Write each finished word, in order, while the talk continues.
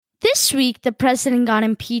This week, the president got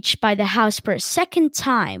impeached by the House for a second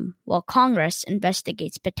time while Congress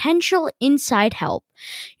investigates potential inside help.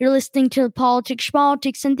 You're listening to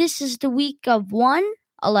Politics, and this is the week of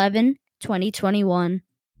 1/11/2021.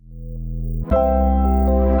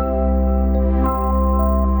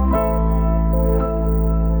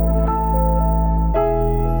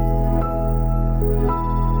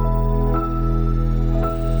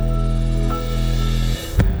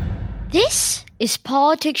 This is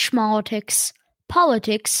Politics,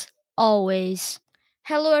 politics always.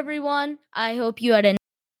 Hello, everyone. I hope you had a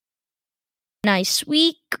nice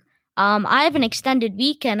week. I have an extended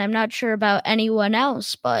weekend. I'm not sure about anyone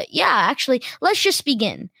else, but yeah, actually, let's just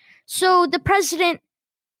begin. So the president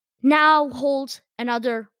now holds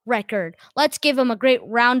another record. Let's give him a great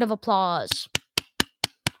round of applause.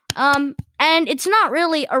 And it's not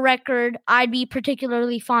really a record I'd be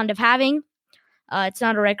particularly fond of having. It's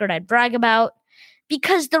not a record I'd brag about,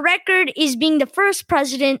 because the record is being the first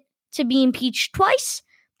president to be impeached twice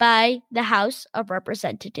by the House of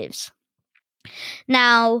Representatives.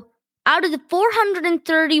 Now, out of the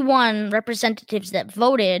 431 representatives that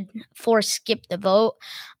voted for skip the vote,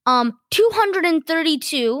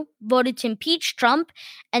 232 voted to impeach Trump,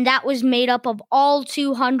 and that was made up of all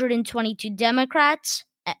 222 Democrats,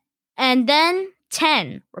 and then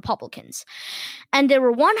 10 Republicans. And there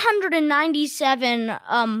were 197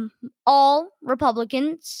 all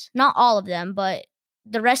Republicans, not all of them, but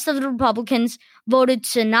the rest of the Republicans voted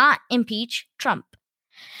to not impeach Trump.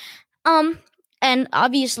 And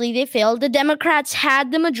obviously they failed. The Democrats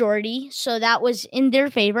had the majority, so that was in their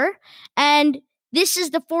favor. And this is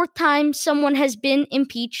the fourth time someone has been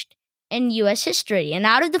impeached in U.S. history. And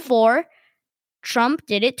out of the four, Trump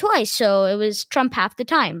did it twice, so it was Trump half the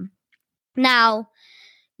time. Now,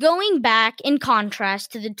 going back in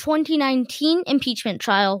contrast to the 2019 impeachment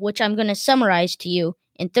trial, which I'm going to summarize to you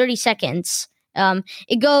in 30 seconds,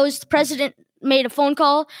 it goes, the president made a phone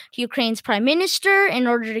call to Ukraine's prime minister in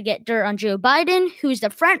order to get dirt on Joe Biden, who's the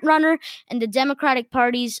front runner in the Democratic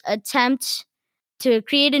Party's attempt to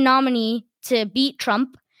create a nominee to beat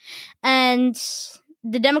Trump. And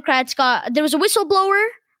the Democrats there was a whistleblower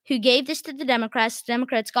who gave this to the Democrats. The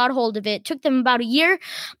Democrats got hold of it. It took them about a year,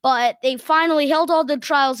 but they finally held all the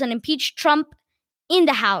trials and impeached Trump in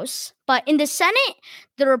the House. But in the Senate,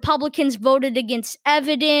 the Republicans voted against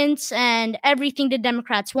evidence and everything the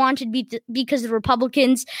Democrats wanted because the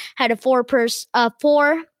Republicans had a five-person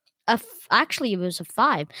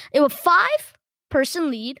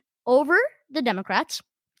lead over the Democrats.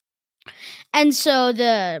 And so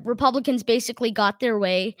the Republicans basically got their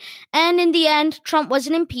way. And in the end, Trump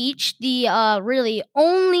wasn't impeached. The really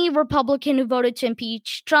only Republican who voted to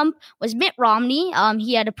impeach Trump was Mitt Romney.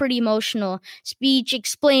 He had a pretty emotional speech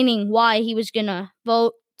explaining why he was going to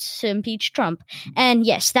vote to impeach Trump. And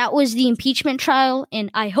yes, that was the impeachment trial in,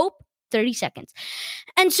 I hope, 30 seconds.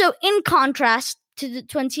 And so in contrast to the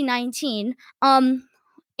 2019,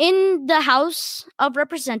 in the House of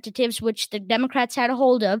Representatives, which the Democrats had a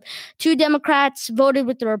hold of, 2 Democrats voted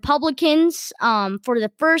with the Republicans for the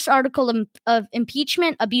first article of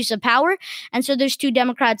impeachment, abuse of power. And so there's 2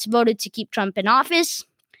 Democrats voted to keep Trump in office.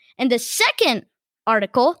 And the second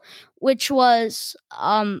article, which was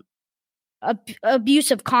abuse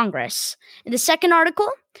of Congress. In the second article,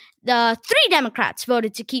 the 3 Democrats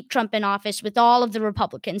voted to keep Trump in office with all of the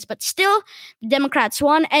Republicans, but still the Democrats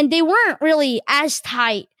won, and they weren't really as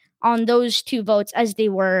tight on those 2 votes as they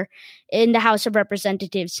were in the House of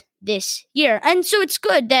Representatives this year. And so it's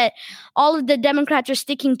good that all of the Democrats are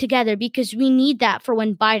sticking together, because we need that for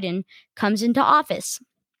when Biden comes into office.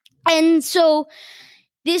 And so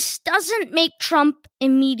this doesn't make Trump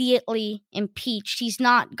immediately impeached. He's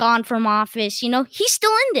not gone from office. He's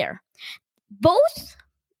still in there. Both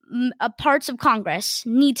parts of Congress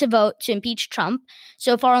need to vote to impeach Trump.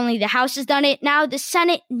 So far, only the House has done it. Now the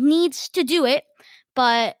Senate needs to do it,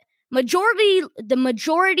 but the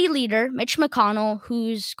majority leader, Mitch McConnell,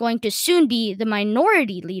 who's going to soon be the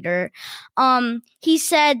minority leader, he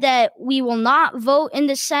said that we will not vote in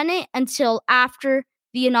the Senate until after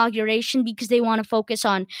the inauguration, because they want to focus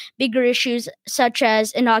on bigger issues such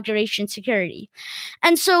as inauguration security.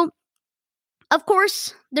 And so, of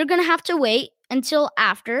course, they're going to have to wait until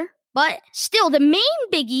after. But still, the main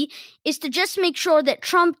biggie is to just make sure that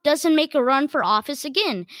Trump doesn't make a run for office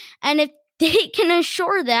again. And if they can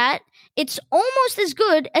assure that, it's almost as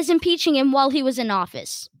good as impeaching him while he was in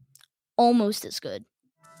office. Almost as good.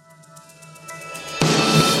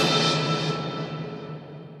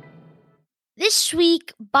 This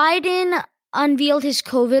week, Biden unveiled his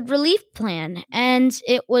COVID relief plan, and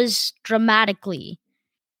it was dramatically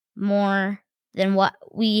more than what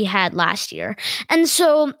we had last year. And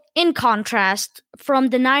so, in contrast, from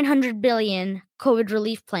the 900 billion COVID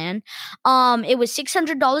relief plan, it was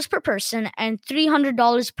 $600 per person and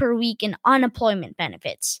 $300 per week in unemployment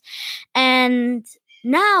benefits. And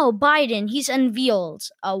now Biden, he's unveiled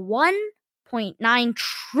a $1.9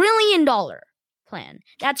 trillion plan.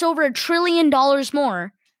 That's over $1 trillion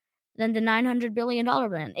more than the $900 billion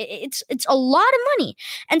plan. It's a lot of money.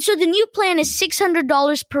 And so the new plan is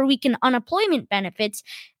 $600 per week in unemployment benefits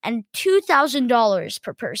and $2,000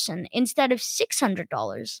 per person instead of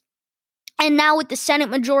 $600. And now with the Senate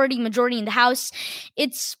majority in the House,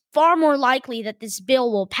 it's far more likely that this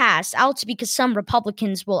bill will pass, also because some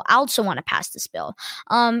Republicans will also want to pass this bill.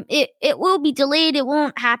 It will be delayed. It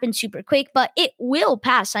won't happen super quick, but it will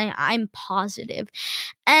pass. I'm positive.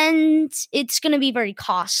 And it's going to be very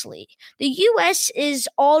costly. The U.S. is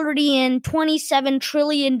already in $27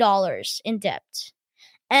 trillion in debt.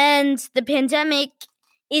 And the pandemic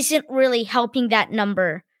isn't really helping that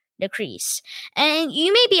number decrease. And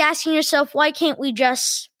you may be asking yourself, why can't we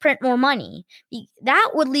just print more money?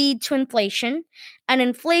 That would lead to inflation, and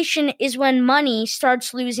inflation is when money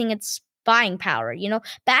starts losing its buying power.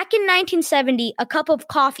 Back in 1970, a cup of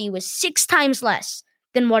coffee was 6 times less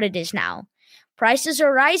than what it is now. Prices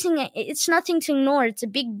are rising. It's nothing to ignore. It's a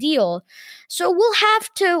big deal. So we'll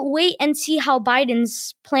have to wait and see how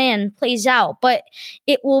Biden's plan plays out. But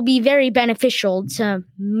it will be very beneficial to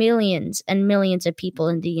millions and millions of people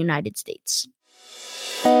in the United States.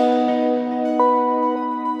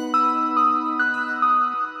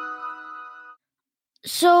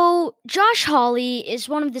 So, Josh Hawley is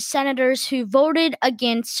one of the senators who voted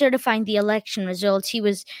against certifying the election results. He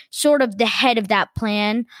was sort of the head of that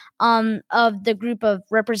plan, of the group of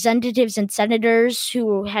representatives and senators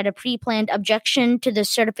who had a pre-planned objection to the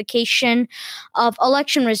certification of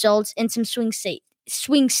election results in some swing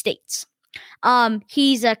states.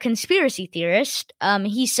 He's a conspiracy theorist.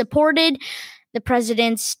 He supported the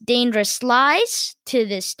president's dangerous lies to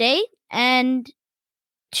this day, and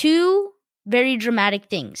two very dramatic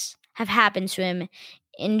things have happened to him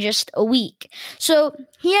in just a week. So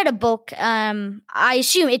he had a book. I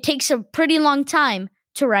assume it takes a pretty long time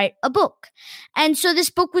to write a book. And so this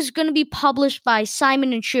book was going to be published by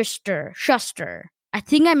Simon & Schuster. I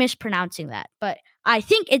think I'm mispronouncing that, but I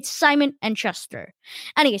think it's Simon & Schuster.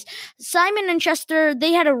 Anyways, Simon & Schuster,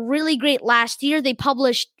 they had a really great last year. They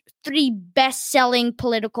published 3 best-selling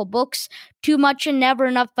political books, Too Much and Never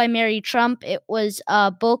Enough by Mary Trump. It was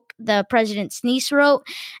a book the president's niece wrote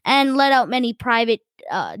and let out many private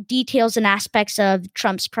details and aspects of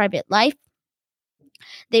Trump's private life.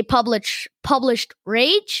 They published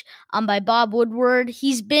Rage by Bob Woodward.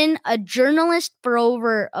 He's been a journalist for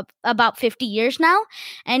over about 50 years now,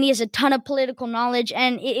 and he has a ton of political knowledge,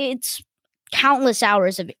 and it's countless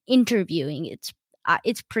hours of interviewing. It's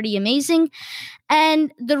pretty amazing.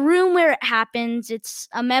 And The Room Where It Happens, it's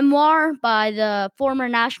a memoir by the former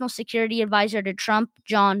National Security Advisor to Trump,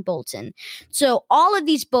 John Bolton. So all of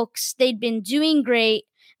these books, they'd been doing great.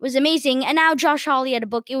 It was amazing. And now Josh Hawley had a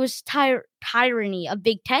book. It was Tyranny of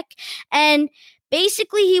Big Tech. And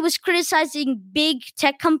basically he was criticizing big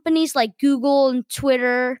tech companies like Google and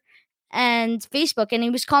Twitter and Facebook, and he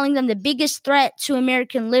was calling them the biggest threat to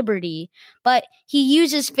American liberty. But he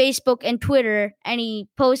uses Facebook and Twitter, and he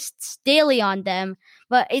posts daily on them.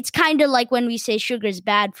 But it's kind of like when we say sugar is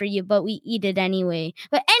bad for you, but we eat it anyway.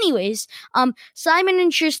 But anyways, Simon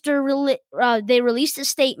 & Schuster, they released a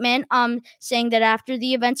statement saying that after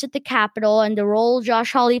the events at the Capitol and the role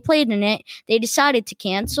Josh Hawley played in it, they decided to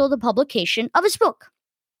cancel the publication of his book.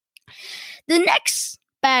 The next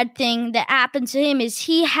bad thing that happened to him is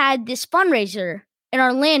he had this fundraiser in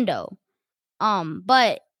Orlando.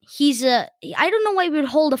 But I don't know why he would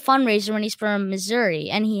hold a fundraiser when he's from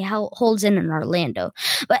Missouri and he holds in Orlando.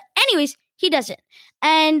 But anyways, he does it.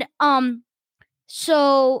 And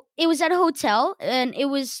so it was at a hotel, and it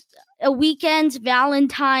was a weekend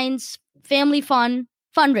Valentine's family fun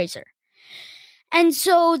fundraiser. And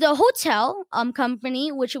so the hotel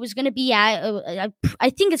company, which it was going to be at,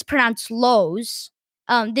 I think it's pronounced Lowe's,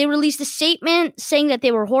 they released a statement saying that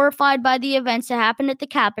they were horrified by the events that happened at the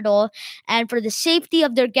Capitol, and for the safety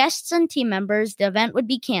of their guests and team members, the event would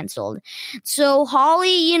be canceled. So Hawley,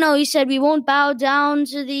 he said, we won't bow down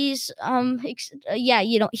to these, we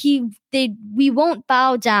won't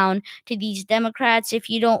bow down to these Democrats. If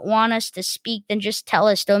you don't want us to speak, then just tell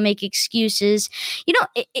us. Don't make excuses.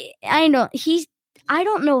 I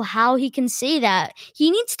don't know how he can say that.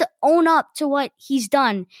 He needs to own up to what he's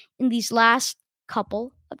done in these last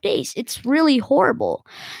couple of days. It's really horrible.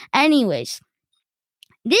 Anyways,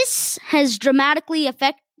 this has dramatically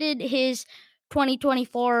affected his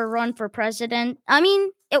 2024 run for president. I mean,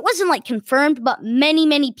 it wasn't like confirmed, but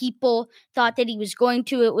many people thought that he was going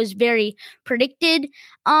to. It was very predicted.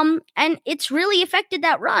 And it's really affected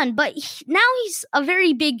that run. But now he's a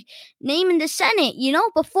very big name in the Senate. You know,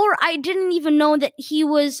 before I didn't even know that he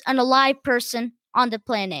was an alive person on the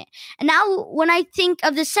planet. And now when I think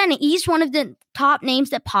of the Senate, he's one of the top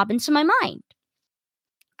names that pop into my mind.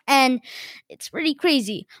 And it's pretty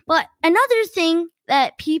crazy. But another thing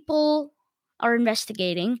that people are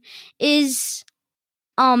investigating is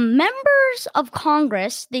members of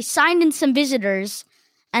Congress, they signed in some visitors,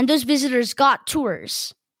 and those visitors got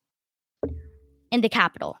tours in the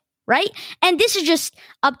Capitol, right? And this is just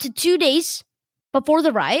up to 2 days before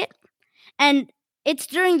the riot, and it's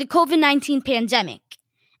during the COVID-19 pandemic.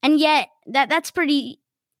 And yet, that's pretty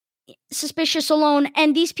suspicious alone,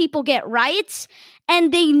 and these people get riots,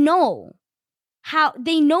 and they know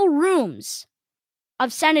rooms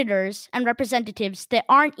of senators and representatives that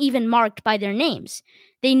aren't even marked by their names.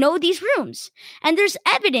 They know these rooms, and there's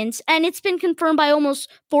evidence, and it's been confirmed by almost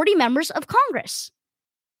 40 members of Congress.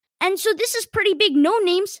 And so this is pretty big. No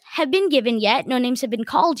names have been given yet. No names have been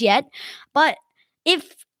called yet. But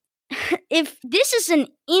if this is an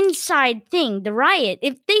inside thing, the riot,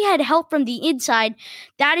 if they had help from the inside,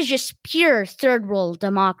 that is just pure third world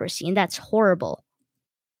democracy, and that's horrible.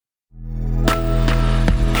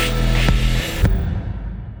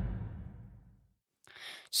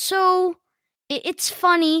 So it's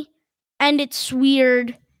funny, and it's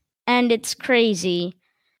weird, and it's crazy,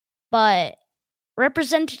 but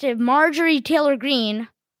Representative Marjorie Taylor Greene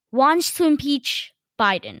wants to impeach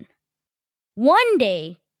Biden 1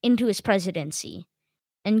 day into his presidency.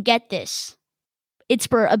 And get this, it's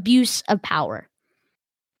for abuse of power.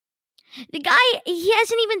 The guy, he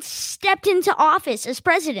hasn't even stepped into office as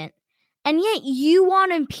president, and yet you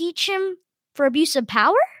want to impeach him for abuse of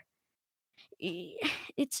power?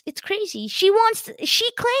 It's crazy. She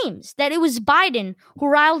claims that it was Biden who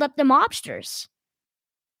riled up the mobsters.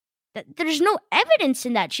 There's no evidence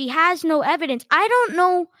in that. She has no evidence. I don't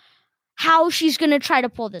know how she's going to try to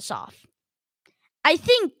pull this off. I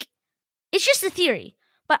think it's just a theory,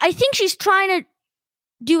 but I think she's trying to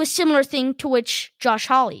do a similar thing to which Josh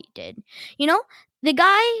Hawley did. You know, the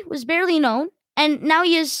guy was barely known, and now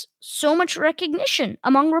he has so much recognition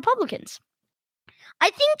among Republicans.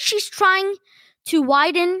 I think she's trying to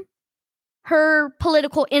widen her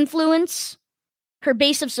political influence, her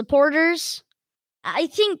base of supporters. I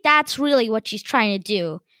think that's really what she's trying to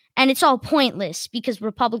do. And it's all pointless because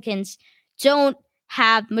Republicans don't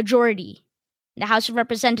have majority in the House of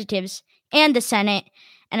Representatives and the Senate.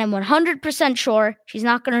 And I'm 100% sure she's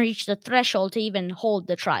not going to reach the threshold to even hold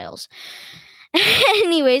the trials.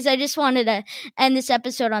 Anyways, I just wanted to end this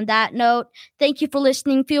episode on that note. Thank you for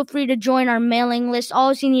listening. Feel free to join our mailing list.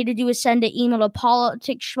 All you need to do is send an email to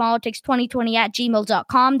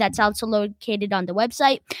politicsschmolitics2020@gmail.com. That's also located on the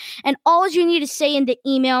website. And all you need to say in the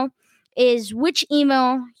email is which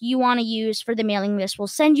email you want to use for the mailing list. We'll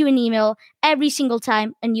send you an email every single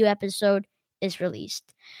time a new episode is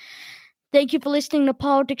released. Thank you for listening to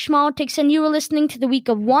Politics Schmolitics, and you were listening to the week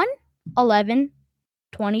of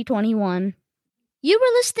 1/11/2021. You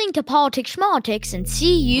were listening to Politics Schmolitics, and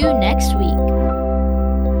see you next week.